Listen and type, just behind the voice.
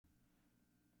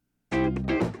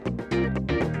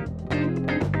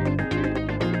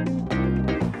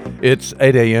It's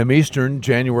 8 a.m. Eastern,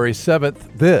 January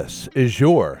 7th. This is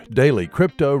your Daily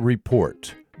Crypto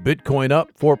Report. Bitcoin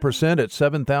up 4% at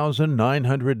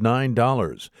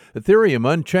 $7,909.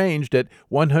 Ethereum unchanged at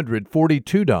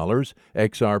 $142.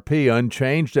 XRP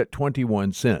unchanged at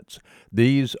 21 cents.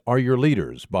 These are your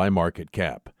leaders by market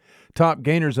cap. Top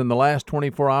gainers in the last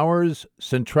 24 hours,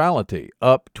 Centrality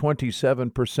up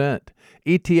 27%,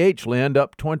 ETH-Lend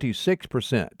up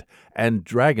 26%, and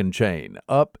Dragon Chain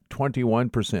up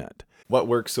 21%. What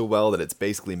works so well that it's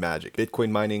basically magic?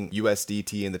 Bitcoin mining,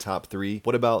 USDT in the top 3.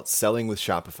 What about selling with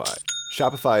Shopify?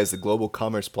 Shopify is the global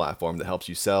commerce platform that helps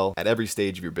you sell at every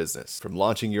stage of your business. From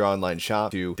launching your online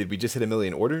shop to, did we just hit 1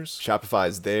 million orders? Shopify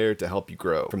is there to help you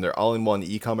grow. From their all-in-one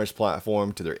e-commerce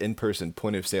platform to their in-person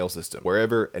point-of-sale system.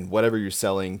 Wherever and whatever you're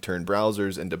selling, turn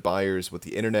browsers into buyers with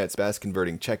the internet's best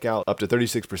converting checkout, up to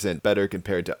 36% better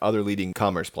compared to other leading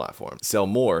commerce platforms. Sell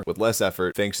more with less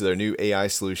effort thanks to their new AI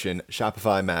solution,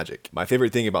 Shopify Magic. My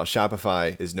favorite thing about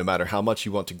Shopify is no matter how much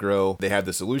you want to grow, they have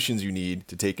the solutions you need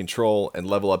to take control and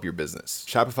level up your business.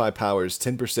 Shopify powers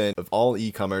 10% of all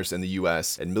e-commerce in the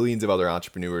US and millions of other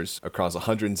entrepreneurs across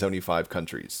 175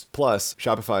 countries. Plus,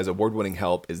 Shopify's award-winning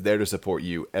help is there to support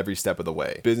you every step of the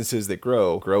way. Businesses that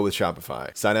grow with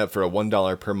Shopify. Sign up for a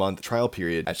 $1 per month trial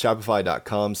period at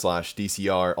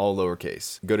shopify.com/DCR, all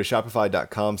lowercase. Go to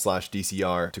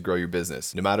shopify.com/DCR to grow your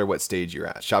business, no matter what stage you're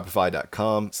at.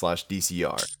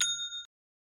 Shopify.com/DCR.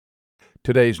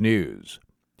 Today's news.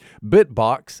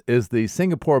 BitBox is the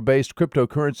Singapore-based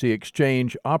cryptocurrency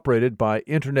exchange operated by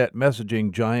internet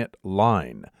messaging giant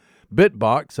Line.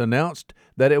 BitBox announced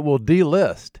that it will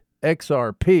delist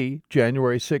XRP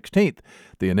January 16th.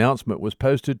 The announcement was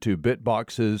posted to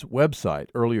BitBox's website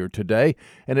earlier today,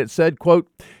 and it said, quote,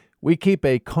 "We keep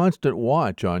a constant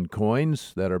watch on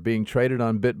coins that are being traded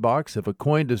on BitBox. If a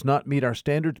coin does not meet our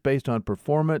standards based on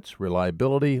performance,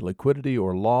 reliability, liquidity,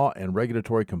 or law and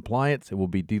regulatory compliance, it will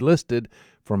be delisted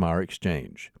from our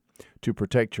exchange. To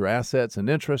protect your assets and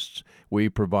interests, we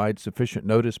provide sufficient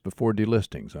notice before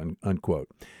delistings," unquote.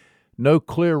 No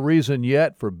clear reason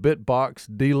yet for BitBox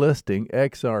delisting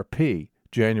XRP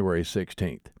January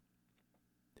 16th.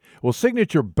 Well,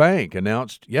 Signature Bank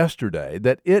announced yesterday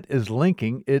that it is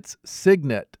linking its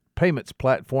Signet payments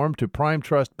platform to Prime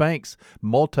Trust Bank's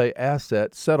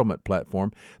multi-asset settlement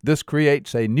platform. This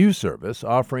creates a new service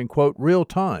offering, quote,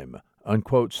 real-time,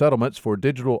 unquote, settlements for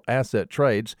digital asset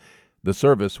trades. The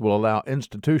service will allow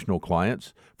institutional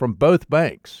clients from both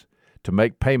banks to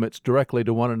make payments directly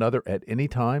to one another at any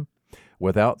time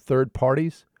without third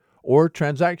parties or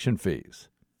transaction fees.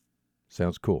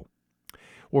 Sounds cool.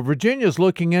 Well, Virginia is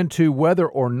looking into whether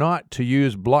or not to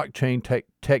use blockchain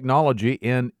technology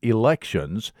in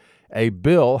elections. A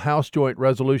bill, House Joint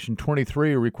Resolution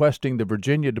 23, requesting the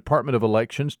Virginia Department of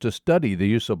Elections to study the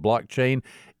use of blockchain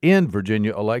in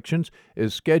Virginia elections,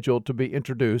 is scheduled to be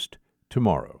introduced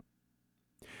tomorrow.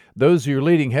 Those are your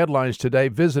leading headlines today.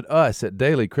 Visit us at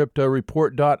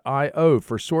dailycryptoreport.io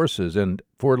for sources and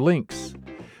for links.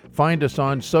 Find us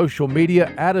on social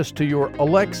media, add us to your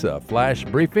Alexa flash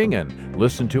briefing, and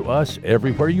listen to us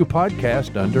everywhere you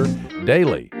podcast under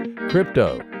Daily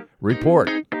Crypto Report.